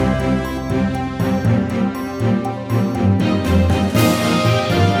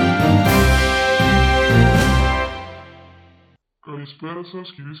Καλησπέρα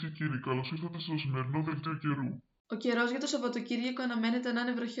σας κυρίες και κύριοι, καλώς ήρθατε στο σημερινό δελτίο καιρού. Ο καιρός για το Σαββατοκύριακο αναμένεται να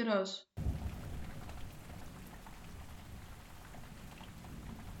είναι βροχερός.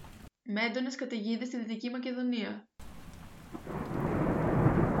 Με έντονες καταιγίδες στη Δυτική Μακεδονία.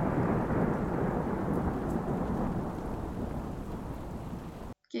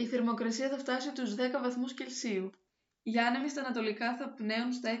 Και η θερμοκρασία θα φτάσει τους 10 βαθμούς Κελσίου. Οι άνεμοι στα ανατολικά θα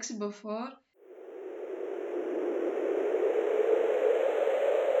πνέουν στα 6 μποφόρ,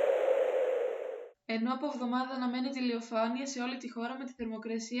 ενώ από εβδομάδα αναμένεται ηλιοφάνεια σε όλη τη χώρα με τη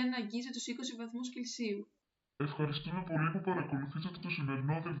θερμοκρασία να αγγίζει τους 20 βαθμούς Κελσίου. Ευχαριστούμε πολύ που παρακολουθήσατε το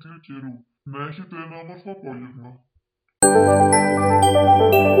σημερινό δελτίο καιρού. Να έχετε ένα όμορφο απόγευμα.